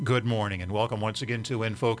Good morning and welcome once again to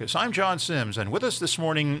In Focus. I'm John Sims, and with us this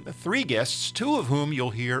morning, three guests, two of whom you'll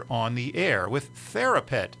hear on the air with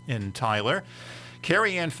Therapet in Tyler.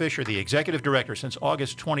 Carrie Ann Fisher, the executive director since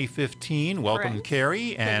August 2015. Welcome, Correct.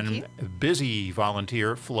 Carrie. Thank And you. busy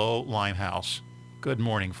volunteer Flo Limehouse. Good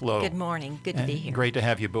morning, Flo. Good morning. Good to be here. Great to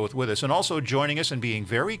have you both with us. And also joining us and being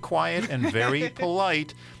very quiet and very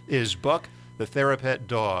polite is Buck, the Therapet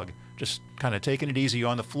dog. Just kind of taking it easy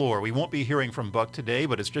on the floor. We won't be hearing from Buck today,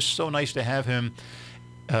 but it's just so nice to have him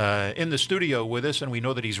in the studio with us, and we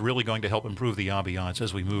know that he's really going to help improve the ambiance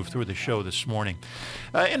as we move through the show this morning.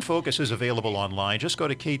 In Focus is available online. Just go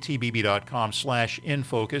to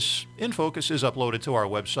ktbb.com/infocus. In Focus is uploaded to our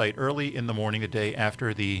website early in the morning the day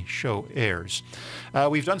after the show airs.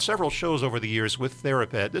 We've done several shows over the years with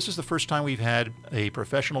Therapet. This is the first time we've had a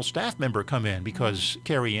professional staff member come in because,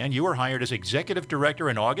 Carrie Ann, you were hired as executive director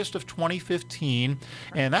in August of 2015,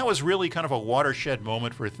 and that was really kind of a watershed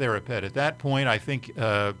moment for Therapet. At that point, I think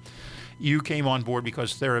you came on board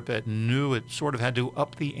because Therapet knew it sort of had to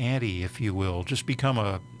up the ante, if you will, just become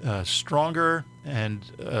a stronger and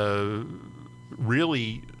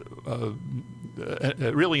really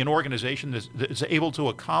an organization that's able to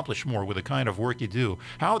accomplish more with the kind of work you do.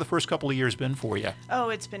 How have the first couple of years been for you? Oh,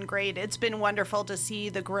 it's been great. It's been wonderful to see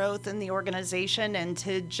the growth in the organization and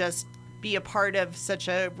to just be a part of such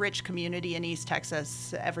a rich community in East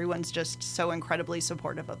Texas. Everyone's just so incredibly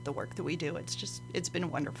supportive of the work that we do. It's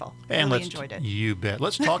been wonderful. And really enjoyed it. You bet.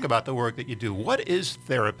 Let's talk about the work that you do. What is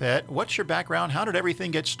Therapet? What's your background? How did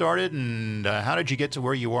everything get started? And how did you get to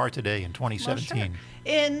where you are today in 2017? Well, sure.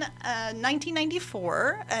 In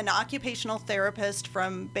 1994, an occupational therapist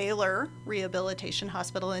from Baylor Rehabilitation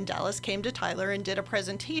Hospital in Dallas came to Tyler and did a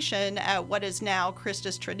presentation at what is now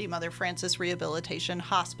Christus Trinity Mother Frances Rehabilitation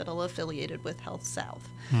Hospital, affiliated with Health South.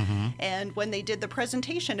 Mm-hmm. And when they did the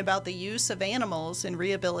presentation about the use of animals in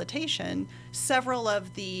rehabilitation, several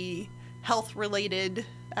of the health-related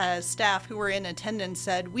staff who were in attendance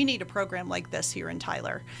said, we need a program like this here in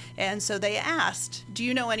Tyler. And so they asked, do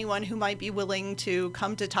you know anyone who might be willing to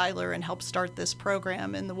come to Tyler and help start this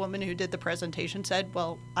program? And the woman who did the presentation said,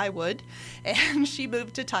 well, I would. And she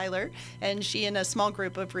moved to Tyler, and she and a small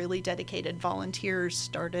group of really dedicated volunteers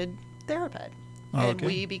started Therapet. And Okay.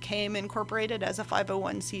 we became incorporated as a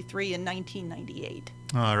 501c3 in 1998.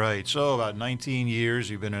 All right. So about 19 years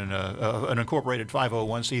you've been in an incorporated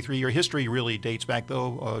 501c3. Your history really dates back,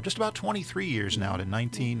 though, just about 23 years now to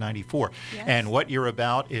 1994. Yes. And what you're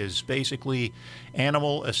about is basically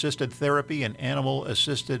animal-assisted therapy and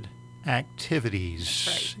animal-assisted activities.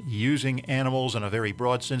 That's right. Using animals in a very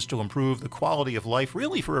broad sense to improve the quality of life,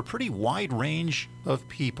 really for a pretty wide range of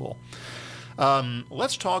people.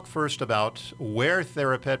 Let's talk first about where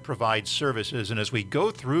Therapet provides services. And as we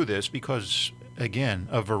go through this, because, again,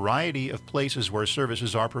 a variety of places where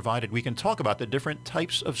services are provided, we can talk about the different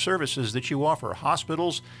types of services that you offer.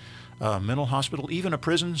 Hospitals, mental hospital, even a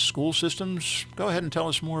prison, school systems. Go ahead and tell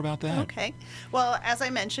us more about that. Okay. Well, as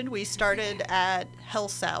I mentioned, we started at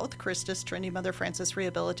Health South, Christus Trinity Mother Frances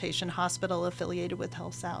Rehabilitation Hospital, affiliated with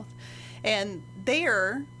Health South. And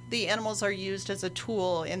there, the animals are used as a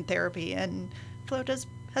tool in therapy. And Flo,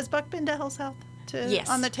 has Buck been to Health South Yes.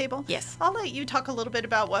 on the table? Yes. I'll let you talk a little bit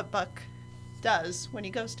about what Buck does when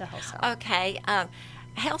he goes to Health South. Okay.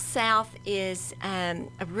 Health South is a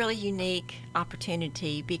really unique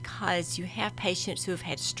opportunity because you have patients who have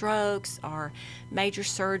had strokes or major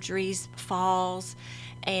surgeries, falls,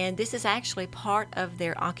 and this is actually part of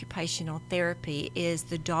their occupational therapy. Is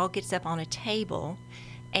the dog gets up on a table,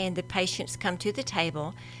 and the patients come to the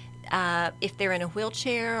table. If they're in a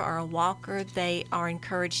wheelchair or a walker, they are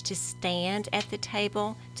encouraged to stand at the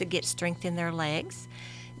table to get strength in their legs.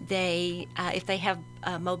 If they have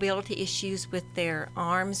mobility issues with their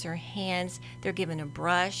arms or hands, they're given a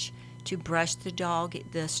brush to brush the dog.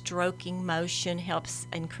 The stroking motion helps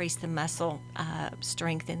increase the muscle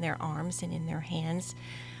strength in their arms and in their hands.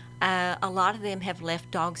 A lot of them have left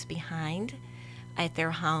dogs behind at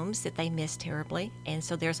their homes that they miss terribly, and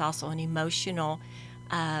so there's also an emotional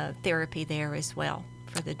therapy there as well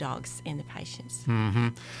for the dogs and the patients. Mm-hmm.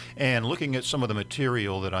 And looking at some of the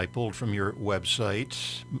material that I pulled from your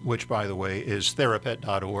website, which, by the way, is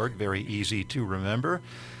therapet.org, very easy to remember,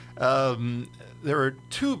 there are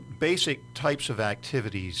two basic types of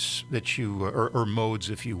activities that you, or modes,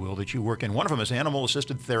 if you will, that you work in. One of them is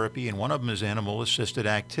animal-assisted therapy, and one of them is animal-assisted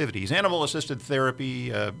activities. Animal-assisted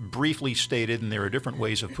therapy, briefly stated, and there are different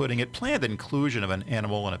ways of putting it, planned inclusion of an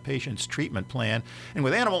animal in a patient's treatment plan. And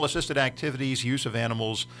with animal-assisted activities, use of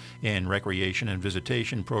animals in recreation and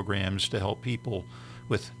visitation programs to help people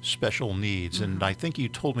with special needs. And I think you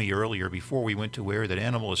told me earlier before we went to air that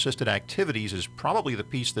animal-assisted activities is probably the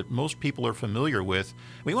piece that most people are familiar with.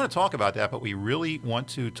 We want to talk about that, but we really want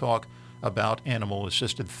to talk about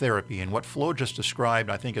animal-assisted therapy. And what Flo just described,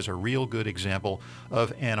 I think, is a real good example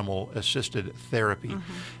of animal-assisted therapy.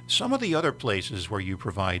 Some of the other places where you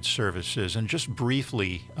provide services, and just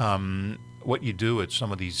briefly, what you do at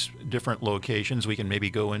some of these different locations. We can maybe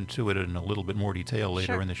go into it in a little bit more detail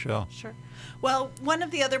later in the show. Sure. Well, one of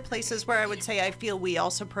the other places where I would say I feel we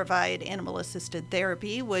also provide animal-assisted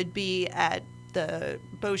therapy would be at the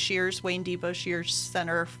Boshears, Wayne D. Boshears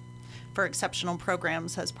Center for Exceptional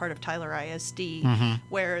Programs as part of Tyler ISD,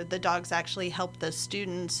 where the dogs actually help the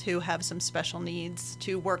students who have some special needs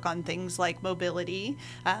to work on things like mobility,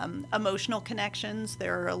 emotional connections.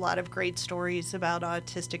 There are a lot of great stories about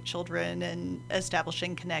autistic children and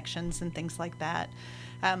establishing connections and things like that.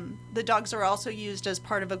 The dogs are also used as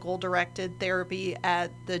part of a goal-directed therapy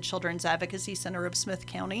at the Children's Advocacy Center of Smith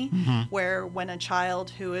County, where when a child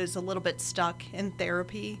who is a little bit stuck in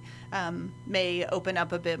therapy may open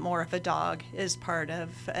up a bit more if a dog is part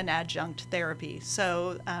of an adjunct therapy.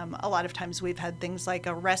 So a lot of times we've had things like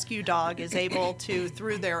a rescue dog is able to,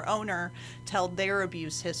 through their owner, tell their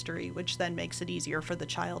abuse history, which then makes it easier for the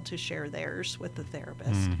child to share theirs with the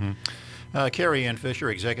therapist. Carrie Ann Fisher,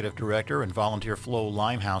 Executive Director, and volunteer Flo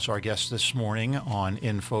Limehouse, our guests this morning on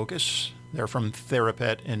In Focus. They're from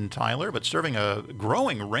Therapet in Tyler, but serving a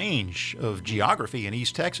growing range of geography in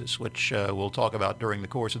East Texas, which we'll talk about during the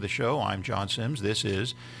course of the show. I'm John Sims. This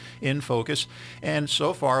is In Focus. And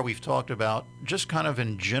so far, we've talked about, just kind of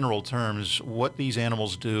in general terms, what these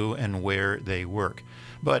animals do and where they work.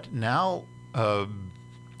 But now,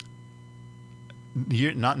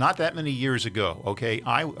 not that many years ago, okay,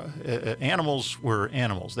 animals were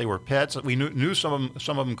animals. They were pets. We knew some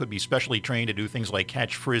of them could be specially trained to do things like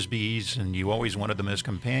catch frisbees, and you always wanted them as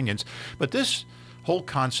companions. But this whole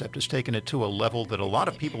concept has taken it to a level that a lot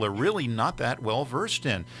of people are really not that well versed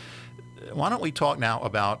in. Why don't we talk now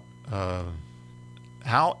about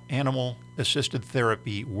how animal-assisted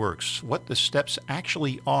therapy works, what the steps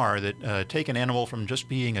actually are that take an animal from just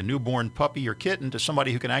being a newborn puppy or kitten to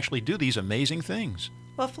somebody who can actually do these amazing things.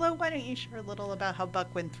 Well, Flo, why don't you share a little about how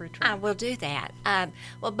Buck went through I training? will do that.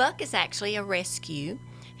 Well, Buck is actually a rescue.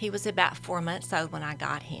 He was about 4 months old when I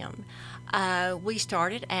got him. We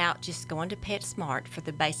started out just going to PetSmart for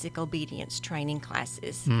the basic obedience training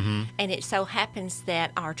classes. And it so happens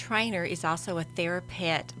that our trainer is also a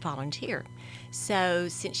Therapet volunteer. So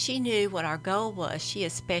since she knew what our goal was, she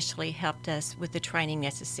especially helped us with the training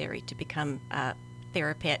necessary to become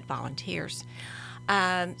Therapet volunteers.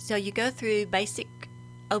 So you go through basic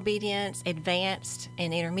obedience, advanced,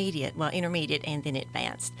 and intermediate. Well, intermediate and then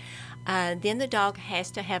advanced. Then the dog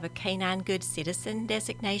has to have a Canine Good Citizen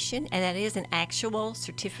designation, and that is an actual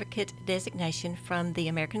certificate designation from the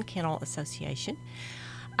American Kennel Association.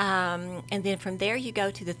 And then from there you go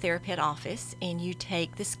to the Therapet office and you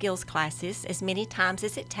take the skills classes as many times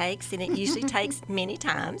as it takes, and it usually takes many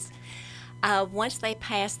times. Once they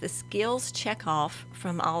pass the skills check-off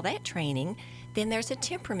from all that training, then there's a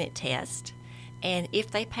temperament test. And if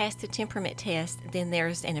they pass the temperament test, then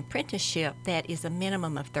there's an apprenticeship that is a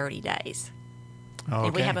minimum of 30 days. Okay.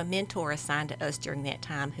 And we have a mentor assigned to us during that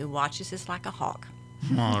time who watches us like a hawk.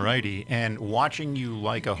 All righty. And watching you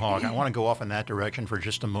like a hawk, I want to go off in that direction for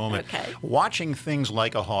just a moment. Okay. Watching things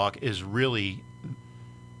like a hawk is really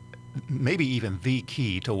maybe even the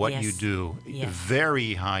key to what you do. Yes.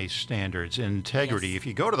 Very high standards, integrity. Yes. If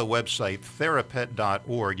you go to the website,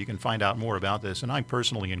 therapet.org, you can find out more about this, and I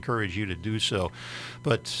personally encourage you to do so.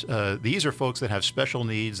 But these are folks that have special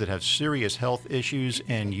needs, that have serious health issues,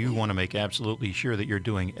 and you want to make absolutely sure that you're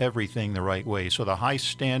doing everything the right way. So the high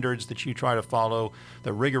standards that you try to follow,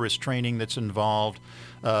 the rigorous training that's involved,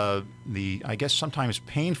 the, I guess, sometimes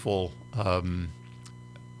painful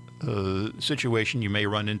situation you may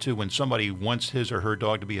run into when somebody wants his or her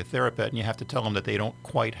dog to be a Therapet and you have to tell them that they don't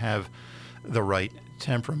quite have the right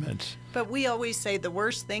temperament. But we always say the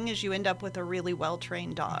worst thing is you end up with a really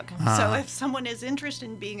well-trained dog. So if someone is interested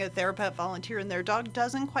in being a Therapet volunteer and their dog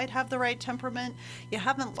doesn't quite have the right temperament, you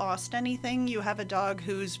haven't lost anything. You have a dog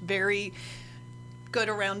who's very good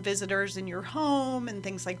around visitors in your home and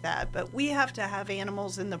things like that. But we have to have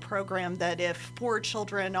animals in the program that if 4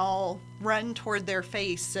 children all run toward their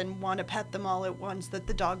face and want to pet them all at once, that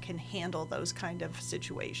the dog can handle those kind of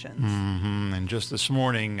situations. And just this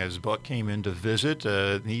morning, as Buck came in to visit,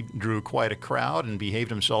 he drew quite a crowd and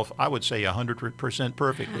behaved himself, I would say, 100%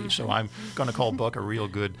 perfectly. So I'm going to call Buck a real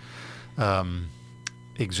good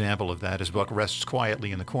example of that as Buck rests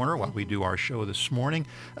quietly in the corner while we do our show this morning.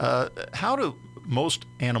 How do most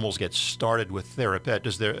animals get started with TheraPet?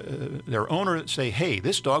 Does their owner say, hey,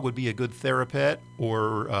 this dog would be a good TheraPet?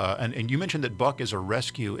 Or, and you mentioned that Buck is a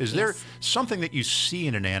rescue. Is there something that you see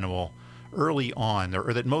in an animal early on,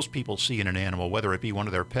 or that most people see in an animal, whether it be one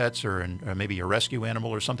of their pets or maybe a rescue animal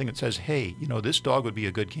or something that says, hey, this dog would be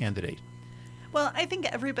a good candidate? Well, I think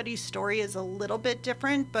everybody's story is a little bit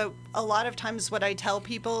different, but a lot of times what I tell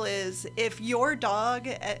people is if your dog,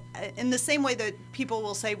 in the same way that people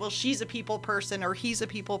will say, well, she's a people person or he's a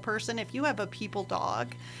people person, if you have a people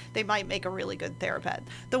dog, they might make a really good TheraPet.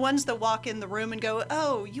 The ones that walk in the room and go,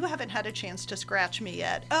 oh, you haven't had a chance to scratch me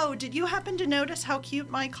yet. Oh, did you happen to notice how cute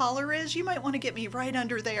my collar is? You might want to get me right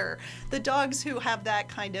under there. The dogs who have that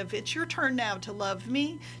kind of, it's your turn now to love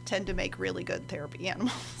me, tend to make really good therapy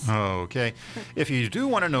animals. Okay. If you do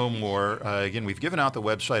want to know more, again, we've given out the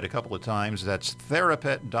website a couple of times. That's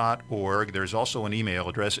therapet.org. There's also an email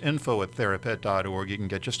address, info@therapet.org. You can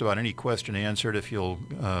get just about any question answered if you'll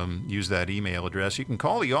use that email address. You can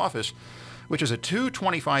call the office, which is at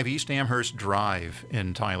 225 East Amherst Drive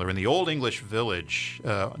in Tyler, in the Old English Village,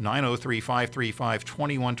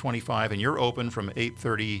 903-535-2125, and you're open from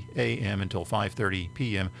 8:30 a.m. until 5:30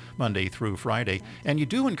 p.m. Monday through Friday. And you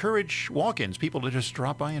do encourage walk-ins, people to just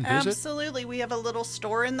drop by and visit? Absolutely. We have a little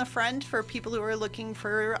store in the front for people who are looking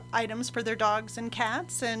for items for their dogs and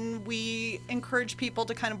cats, and we encourage people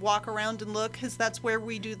to kind of walk around and look, because that's where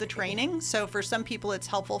we do the training. So for some people, it's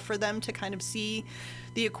helpful for them to kind of see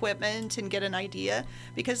the equipment and get an idea,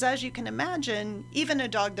 because as you can imagine, even a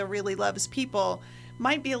dog that really loves people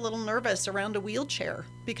might be a little nervous around a wheelchair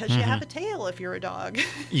because you have a tail if you're a dog.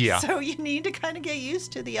 Yeah. So you need to kind of get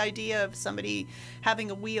used to the idea of somebody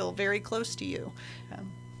having a wheel very close to you.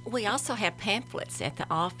 We also have pamphlets at the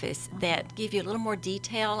office that give you a little more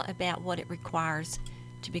detail about what it requires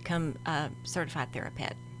to become a certified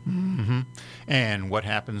TheraPet. Mm-hmm. And what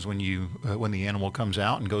happens when when the animal comes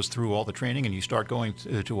out and goes through all the training and you start going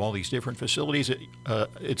to all these different facilities?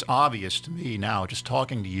 It's obvious to me now, just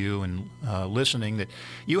talking to you and listening, that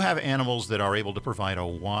you have animals that are able to provide a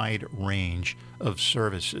wide range of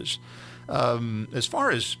services. As far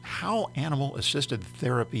as how animal-assisted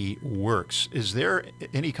therapy works, is there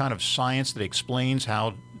any kind of science that explains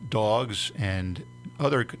how dogs and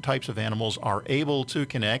other types of animals are able to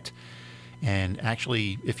connect and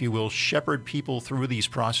actually, if you will, shepherd people through these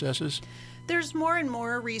processes? There's more and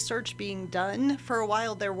more research being done. For a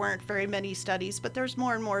while, there weren't very many studies, but there's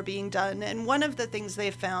more and more being done. And one of the things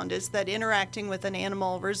they've found is that interacting with an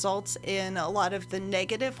animal results in a lot of the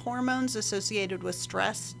negative hormones associated with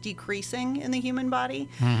stress decreasing in the human body.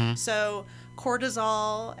 So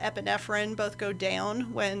cortisol, epinephrine both go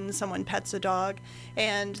down when someone pets a dog.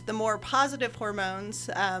 And the more positive hormones,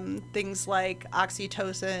 things like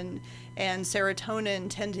oxytocin and serotonin,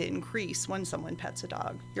 tend to increase when someone pets a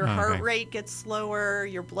dog. Your heart rate gets slower,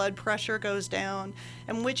 your blood pressure goes down,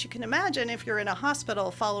 and which you can imagine if you're in a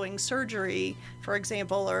hospital following surgery, for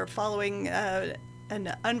example, or following an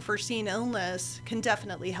unforeseen illness, can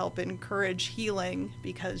definitely help encourage healing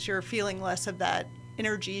because you're feeling less of that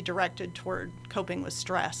energy directed toward coping with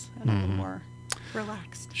stress and a little more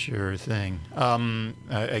relaxed. Sure thing.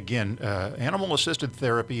 Again, animal-assisted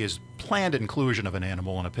therapy is planned inclusion of an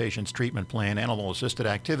animal in a patient's treatment plan, animal-assisted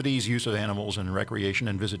activities, use of animals in recreation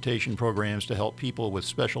and visitation programs to help people with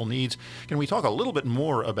special needs. Can we talk a little bit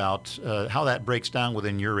more about how that breaks down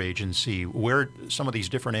within your agency, where some of these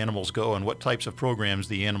different animals go and what types of programs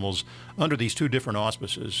the animals under these two different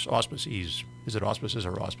auspices, is it auspices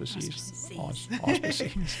or auspices?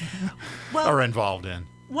 Auspices. Well, are involved in?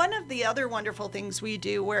 One of the other wonderful things we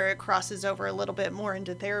do where it crosses over a little bit more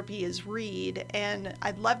into therapy is read. And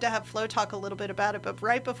I'd love to have Flo talk a little bit about it, but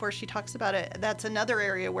right before she talks about it, that's another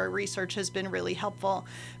area where research has been really helpful,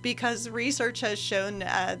 because research has shown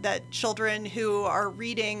that children who are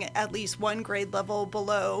reading at least one grade level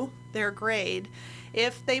below their grade,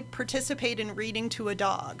 if they participate in reading to a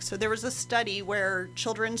dog. So there was a study where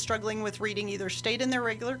children struggling with reading either stayed in their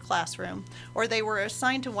regular classroom or they were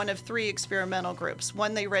assigned to one of three experimental groups.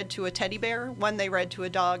 One they read to a teddy bear, one they read to a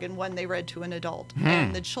dog, and one they read to an adult.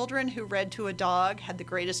 And the children who read to a dog had the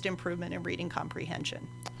greatest improvement in reading comprehension.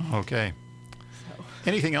 Okay.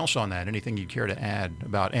 Anything else on that? Anything you'd care to add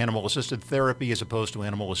about animal-assisted therapy as opposed to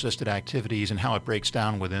animal-assisted activities and how it breaks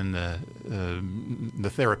down within the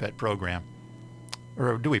TheraPet program?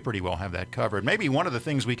 Or do we pretty well have that covered? Maybe one of the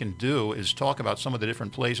things we can do is talk about some of the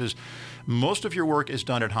different places. Most of your work is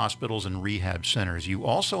done at hospitals and rehab centers. You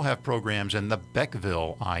also have programs in the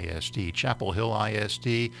Beckville ISD, Chapel Hill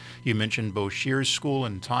ISD. You mentioned Boshears School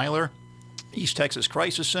in Tyler. East Texas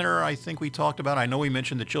Crisis Center, I think we talked about. I know we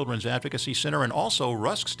mentioned the Children's Advocacy Center and also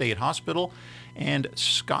Rusk State Hospital and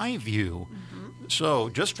Skyview. So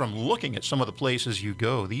just from looking at some of the places you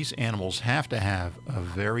go, these animals have to have a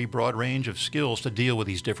very broad range of skills to deal with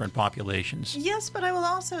these different populations. Yes, but I will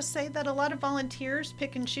also say that a lot of volunteers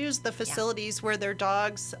pick and choose the facilities where their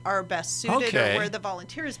dogs are best suited or where the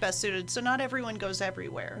volunteer is best suited. So not everyone goes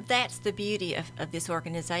everywhere. That's the beauty of this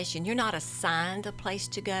organization. You're not assigned a place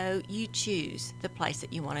to go. You choose the place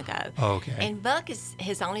that you want to go. Okay. And Buck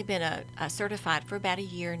has only been certified for about a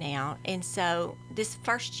year now. And so this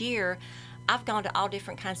first year, I've gone to all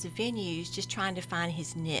different kinds of venues just trying to find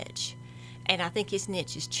his niche. And I think his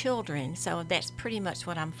niche is children, so that's pretty much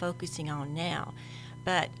what I'm focusing on now.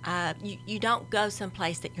 But you don't go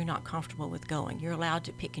someplace that you're not comfortable with going. You're allowed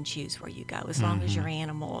to pick and choose where you go as long as your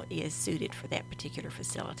animal is suited for that particular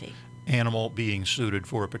facility. Animal being suited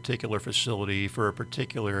for a particular facility, for a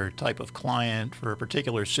particular type of client, for a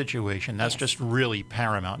particular situation. That's just really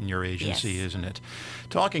paramount in your agency, isn't it?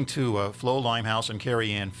 Talking to Flo Limehouse and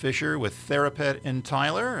Carrie Ann Fisher with Therapet in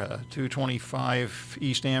Tyler, 225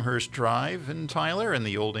 East Amherst Drive in Tyler, and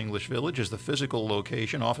the Old English Village is the physical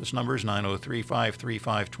location. Office numbers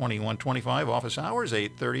 903-535-2125. Office hours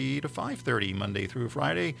 8:30 to 5:30 Monday through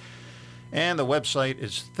Friday. And the website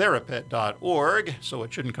is therapet.org, so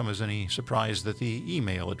it shouldn't come as any surprise that the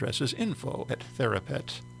email address is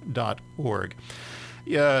info@therapet.org.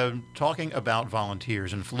 Talking about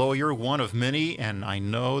volunteers, and Flo, you're one of many, and I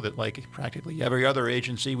know that like practically every other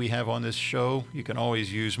agency we have on this show, you can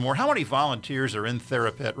always use more. How many volunteers are in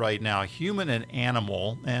Therapet right now, human and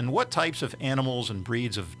animal, and what types of animals and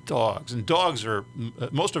breeds of dogs? And dogs are,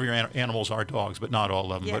 most of your animals are dogs, but not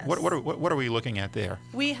all of them. Yes. But what are we looking at there?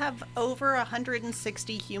 We have over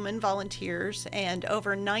 160 human volunteers and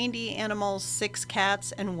over 90 animals, 6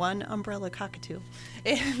 cats, and 1 umbrella cockatoo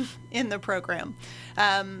in the program.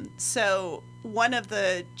 So one of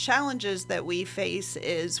the challenges that we face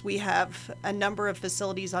is we have a number of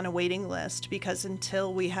facilities on a waiting list because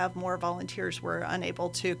until we have more volunteers, we're unable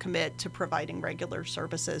to commit to providing regular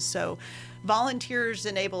services. So volunteers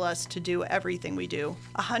enable us to do everything we do.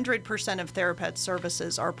 100% of Therapet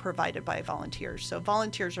services are provided by volunteers. So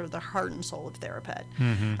volunteers are the heart and soul of Therapet.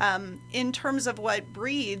 In terms of what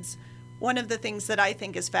breeds, one of the things that I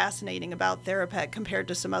think is fascinating about Therapet compared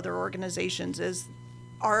to some other organizations is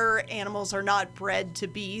our animals are not bred to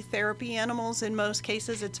be therapy animals in most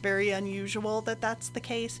cases. It's very unusual that that's the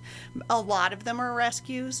case. A lot of them are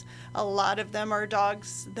rescues. A lot of them are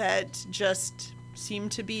dogs that just seem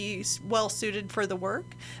to be well suited for the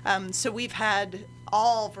work. So we've had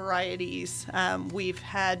all varieties. We've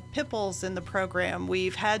had pit bulls in the program.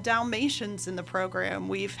 We've had Dalmatians in the program.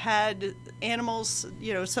 We've had animals,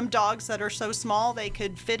 some dogs that are so small they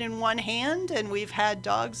could fit in one hand, and we've had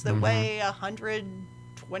dogs that weigh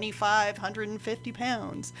 125, 150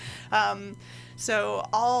 pounds. So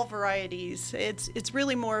all varieties. It's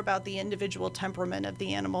really more about the individual temperament of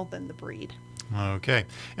the animal than the breed. Okay.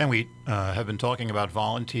 And we have been talking about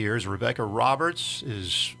volunteers. Rebecca Roberts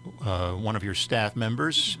is one of your staff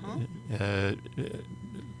members.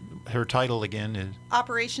 Her title again is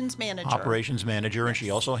Operations Manager. Operations Manager, and she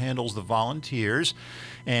also handles the volunteers.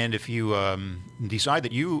 And if you decide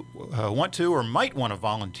that you want to or might want to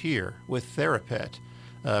volunteer with Therapet,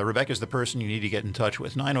 Rebecca's the person you need to get in touch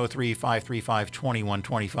with,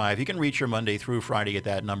 903-535-2125. You can reach her Monday through Friday at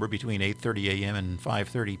that number between 8:30 a.m. and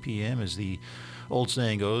 5:30 p.m. As the old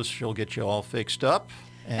saying goes, she'll get you all fixed up.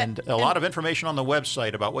 And a lot of information on the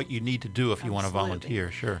website about what you need to do if you want to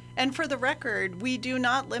volunteer. Sure. And for the record, we do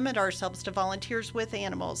not limit ourselves to volunteers with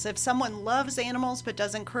animals. If someone loves animals but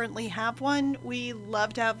doesn't currently have one, we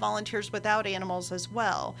love to have volunteers without animals as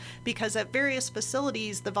well. Because at various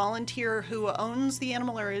facilities, the volunteer who owns the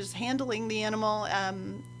animal or is handling the animal,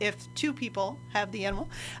 if 2 people have the animal,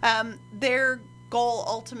 their goal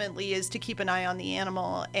ultimately is to keep an eye on the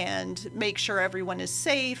animal and make sure everyone is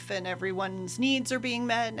safe and everyone's needs are being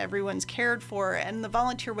met and everyone's cared for. And the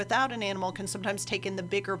volunteer without an animal can sometimes take in the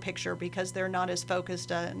bigger picture because they're not as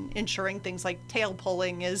focused on ensuring things like tail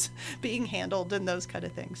pulling is being handled and those kind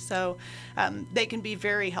of things. So they can be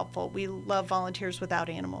very helpful. We love volunteers without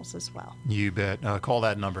animals as well. You bet. Call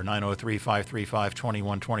that number,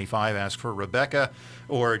 903-535-2125. Ask for Rebecca,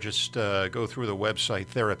 or just go through the website,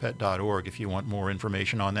 therapet.org, if you want more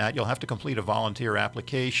information on that. You'll have to complete a volunteer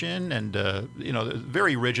application and, a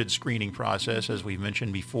very rigid screening process, as we've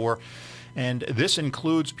mentioned before. And this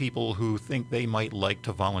includes people who think they might like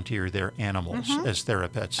to volunteer their animals as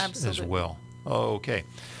Therapets as well. Okay.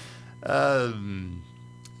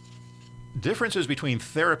 Differences between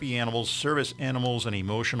therapy animals, service animals, and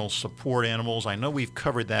emotional support animals. I know we've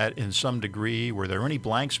covered that in some degree. Were there any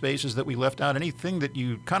blank spaces that we left out? Anything that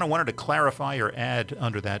you kind of wanted to clarify or add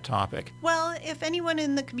under that topic? Well, if anyone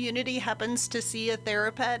in the community happens to see a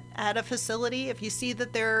therapet at a facility, if you see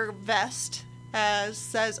that their vest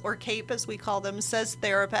says, or cape as we call them, says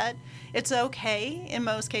therapet, it's okay in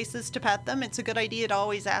most cases to pet them. It's a good idea to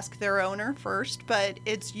always ask their owner first, but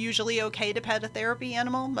it's usually okay to pet a therapy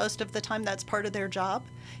animal. Most of the time that's part of their job,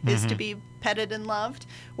 is to be petted and loved,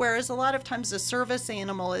 whereas a lot of times a service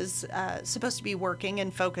animal is supposed to be working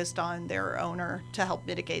and focused on their owner to help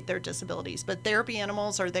mitigate their disabilities. But therapy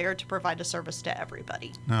animals are there to provide a service to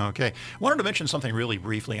everybody. Okay. Wanted to mention something really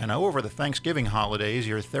briefly. I know over the Thanksgiving holidays,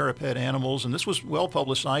 your therapet animals, and this was well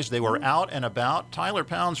publicized, they were out and about Tyler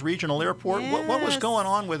Pounds Regional Airport. Yes. What was going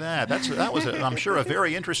on with that? That was, I'm sure, a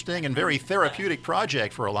very interesting and very therapeutic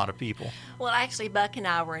project for a lot of people. Well, actually, Buck and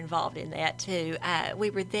I were involved in that too. We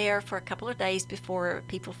were there for a couple of days before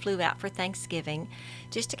people flew out for Thanksgiving,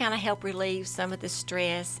 just to kind of help relieve some of the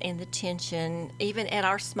stress and the tension, even at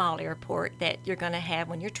our small airport, that you're going to have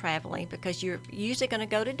when you're traveling, because you're usually going to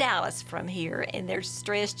go to Dallas from here, and there's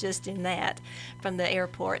stress just in that from the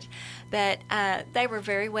airport. But they were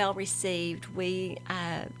very well received. We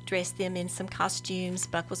dressed them in some costumes.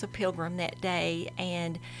 Buck was a pilgrim that day,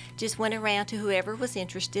 and just went around to whoever was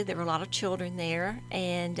interested. There were a lot of children there,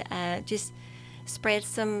 and just spread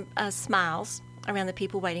some smiles around the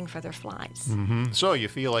people waiting for their flights. So you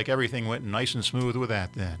feel like everything went nice and smooth with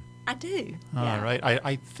that then? I do. All yeah. right.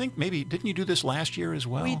 I think maybe, didn't you do this last year as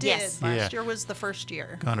well? We did. Yes. Last year was the first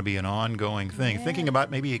year. Going to be an ongoing thing. Yeah. Thinking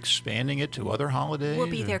about maybe expanding it to other holidays? We'll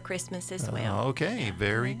be or- there Christmas as well. Okay,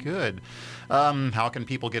 very good. How can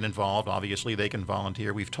people get involved? Obviously, they can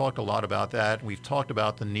volunteer. We've talked a lot about that. We've talked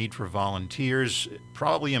about the need for volunteers.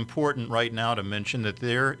 Probably important right now to mention that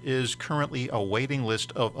there is currently a waiting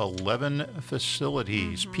list of 11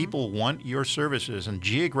 facilities. People want your services, and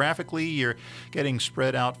geographically, you're getting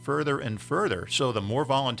spread out further and further. So the more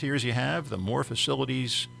volunteers you have, the more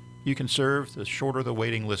facilities you can serve, the shorter the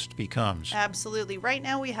waiting list becomes. Absolutely. Right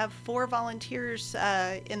now we have 4 volunteers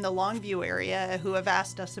in the Longview area who have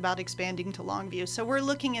asked us about expanding to Longview. So we're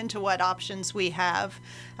looking into what options we have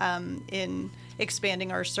in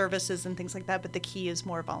expanding our services and things like that, but the key is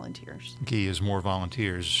more volunteers. Key is more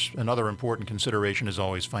volunteers. Another important consideration is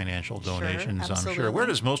always financial donations, I'm sure. absolutely. Where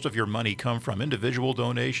does most of your money come from? Individual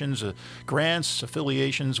donations, grants,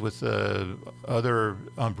 affiliations with other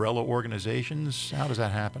umbrella organizations? How does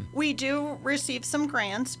that happen? We do receive some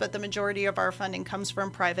grants, but the majority of our funding comes from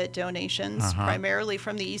private donations, primarily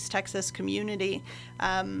from the East Texas community.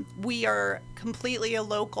 We are completely a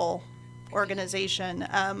local organization.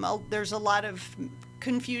 There's a lot of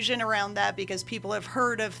confusion around that because people have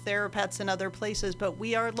heard of Therapets in other places, but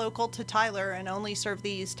we are local to Tyler and only serve the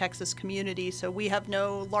East Texas community, so we have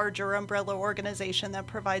no larger umbrella organization that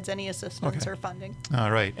provides any assistance or funding. All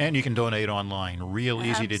right. And you can donate online. Real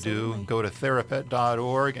easy to do. Absolutely. Go to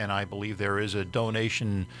therapet.org, and I believe there is a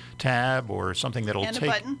donation tab or something that'll And a take...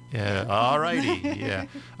 button. Yeah. All righty. Yeah.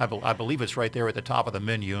 I believe it's right there at the top of the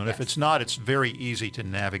menu, and if Yes. it's not, it's very easy to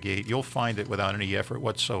navigate. You'll find it without any effort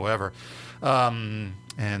whatsoever.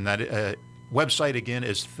 And that website, again,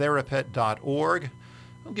 is therapet.org.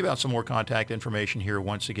 I'll give out some more contact information here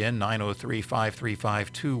once again,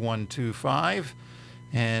 903-535-2125.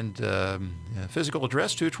 And physical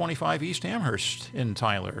address, 225 East Amherst in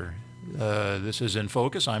Tyler. This is In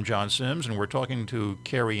Focus. I'm John Sims, and we're talking to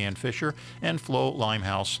Carrie Ann Fisher and Flo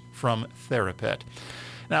Limehouse from Therapet.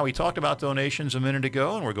 Now, we talked about donations a minute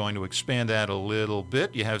ago, and we're going to expand that a little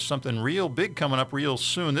bit. You have something real big coming up real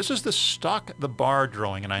soon. This is the Stock the Bar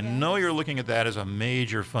drawing, and I know you're looking at that as a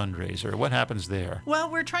major fundraiser. What happens there? Well,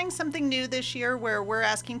 we're trying something new this year where we're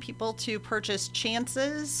asking people to purchase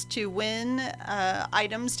chances to win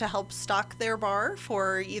items to help stock their bar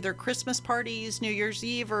for either Christmas parties, New Year's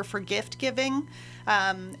Eve, or for gift giving.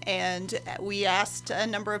 And we asked a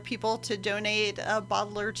number of people to donate a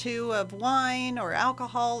bottle or two of wine or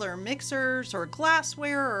alcohol or mixers or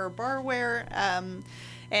glassware or barware.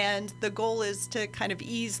 And the goal is to kind of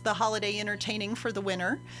ease the holiday entertaining for the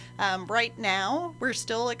winter. Right now, we're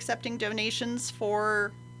still accepting donations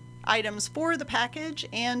for items for the package,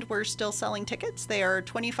 and we're still selling tickets. They are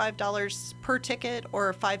 $25 per ticket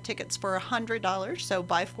or 5 tickets for $100, so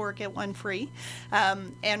buy 4, get 1 free.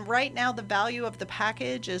 And right now, the value of the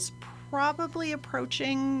package is probably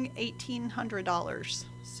approaching $1,800,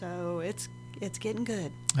 so it's getting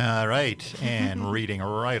good. All right, and reading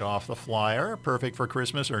right off the flyer, perfect for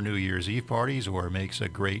Christmas or New Year's Eve parties, or makes a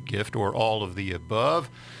great gift, or all of the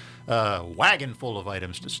above. wagon full of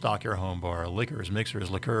items to stock your home bar: liquors, mixers,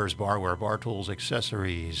 liqueurs, barware, bar tools,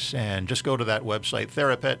 accessories. And just go to that website,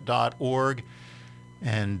 therapet.org.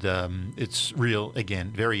 And it's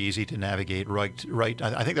very easy to navigate. Right.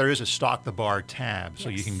 I think there is a Stock the Bar tab, so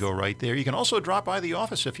you can go right there. You can also drop by the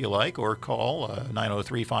office if you like, or call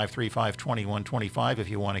 903-535-2125 if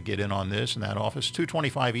you want to get in on this in that office.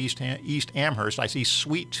 225 East Amherst. I see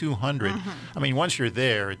Suite 200. I mean, once you're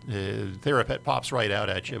there, Therapet pops right out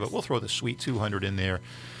at you, but we'll throw the Suite 200 in there.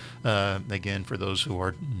 Again, for those who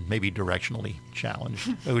are maybe directionally challenged,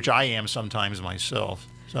 which I am sometimes myself.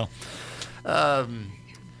 So.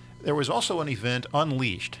 There was also an event,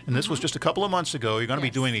 Unleashed, and this was just a couple of months ago. You're going to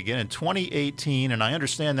be doing it again in 2018, and I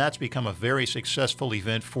understand that's become a very successful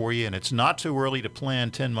event for you, and it's not too early to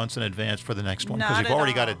plan 10 months in advance for the next one, because you've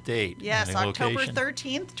already got a date. Yes, and a October location.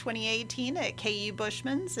 13th, 2018 at K.E.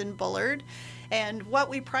 Bushman's in Bullard. And what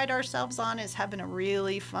we pride ourselves on is having a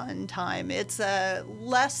really fun time. It's a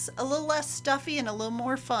little less stuffy and a little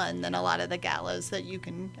more fun than a lot of the galas that you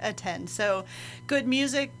can attend. So good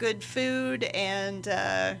music, good food, and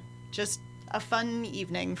just a fun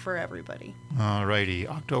evening for everybody. All righty,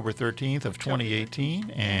 October 13th of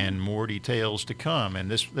 2018, and more details to come. And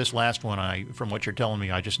this last one, from what you're telling me,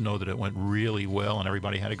 I just know that it went really well and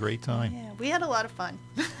everybody had a great time. Yeah, we had a lot of fun.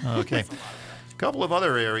 Okay. A couple of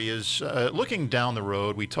other areas. Looking down the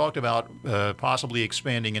road, we talked about possibly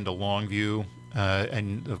expanding into Longview.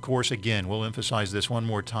 And, of course, again, we'll emphasize this one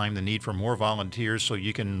more time, the need for more volunteers so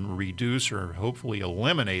you can reduce or hopefully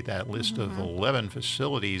eliminate that list of 11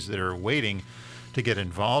 facilities that are waiting to get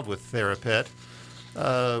involved with Therapet.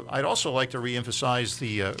 I'd also like to reemphasize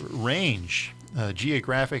the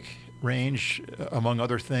geographic range, among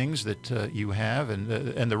other things that you have,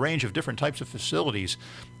 and the range of different types of facilities.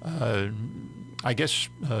 I guess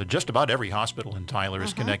just about every hospital in Tyler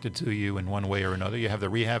is connected to you in one way or another. You have the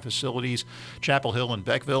rehab facilities, Chapel Hill and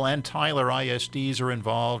Beckville, and Tyler ISDs are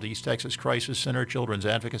involved, East Texas Crisis Center, Children's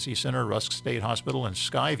Advocacy Center, Rusk State Hospital, and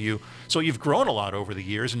Skyview. So you've grown a lot over the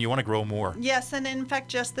years, and you want to grow more. Yes, and in fact,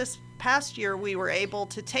 just this past year, we were able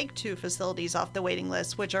to take 2 facilities off the waiting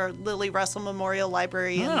list, which are Lily Russell Memorial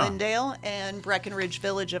Library in Lindale and Breckenridge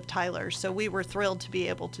Village of Tyler. So we were thrilled to be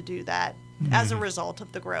able to do that as a result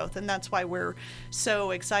of the growth, and that's why we're so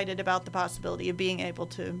excited about the possibility of being able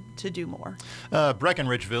to do more.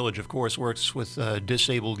 Breckenridge Village, of course, works with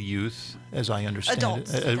disabled youth, as I understand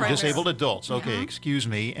adults, it. Disabled adults, okay, excuse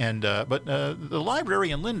me. And but the library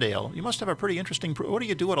in Lindale, you must have a pretty interesting. What do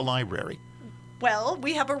you do at a library? Well,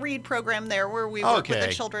 we have a read program there where we work with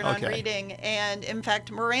the children on reading. And in fact,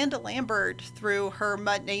 Miranda Lambert, through her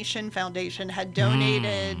Mutt Nation Foundation, had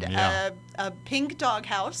donated a pink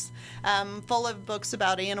doghouse full of books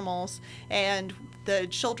about animals. And the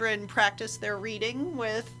children practice their reading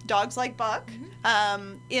with dogs like Buck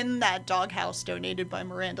in that doghouse donated by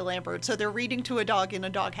Miranda Lambert. So they're reading to a dog in a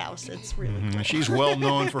doghouse. It's really cool. She's well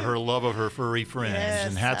known for her love of her furry friends. Yes,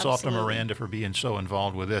 and hats off to absolutely. Miranda for being so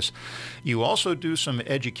involved with this. You also do some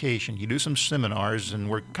education. You do some seminars, and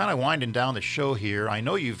we're kind of winding down the show here. I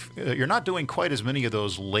know you're not doing quite as many of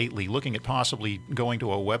those lately, looking at possibly going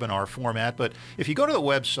to a webinar format. But if you go to the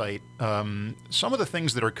website, some of the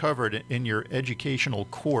things that are covered in your educational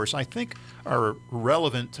course, I think, are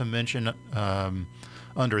relevant to mention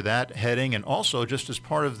under that heading, and also just as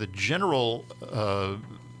part of the general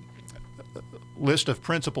list of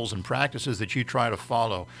principles and practices that you try to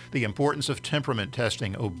follow. The importance of temperament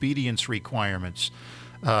testing, obedience requirements,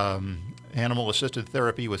 animal-assisted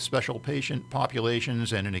therapy with special patient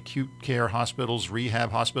populations and in acute care hospitals, rehab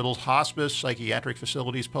hospitals, hospice, psychiatric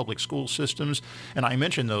facilities, public school systems. And I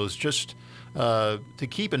mention those just to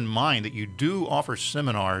keep in mind that you do offer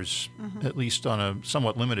seminars, at least on a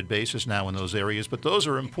somewhat limited basis now in those areas. But those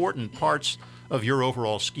are important parts of your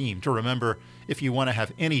overall scheme to remember if you want to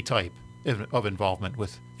have any type of involvement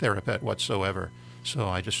with Therapet whatsoever. So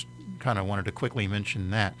I just kind of wanted to quickly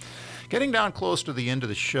mention that. Getting down close to the end of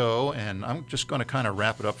the show, and I'm just going to kind of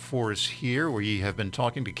wrap it up for us here. We have been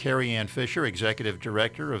talking to Carrie Ann Fisher, Executive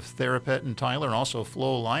Director of Therapet in Tyler, and also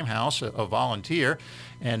Flo Limehouse, a volunteer.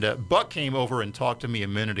 And Buck came over and talked to me a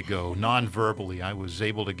minute ago, non-verbally. I was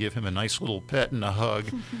able to give him a nice little pet and a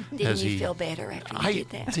hug. Didn't you feel better after you did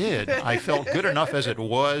that? I did. I felt good enough as it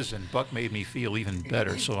was, and Buck made me feel even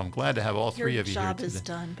better. So I'm glad to have all three of you here today. Your job is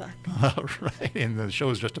done, Buck. All right, and the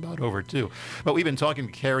show's just about over, too. But we've been talking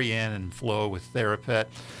to Carrie Ann and Flo with Therapet.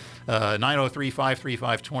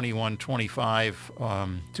 903-535-2125,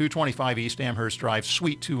 225 East Amherst Drive,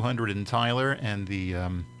 Suite 200 in Tyler, and the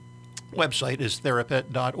website is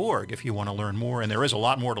therapet.org if you want to learn more, and there is a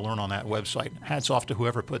lot more to learn on that website. Hats off to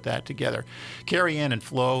whoever put that together. Carrie Ann and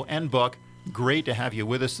Flo and Buck, Great to have you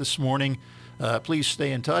with us this morning. Please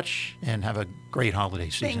stay in touch and have a great holiday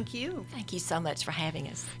season. Thank you. Thank you so much for having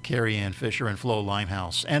us. Carrie Ann Fisher and Flo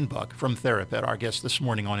Limehouse and Buck from TheraPet, our guests this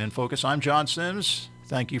morning on In Focus. I'm John Sims.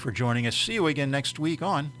 Thank you for joining us. See you again next week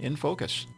on In Focus.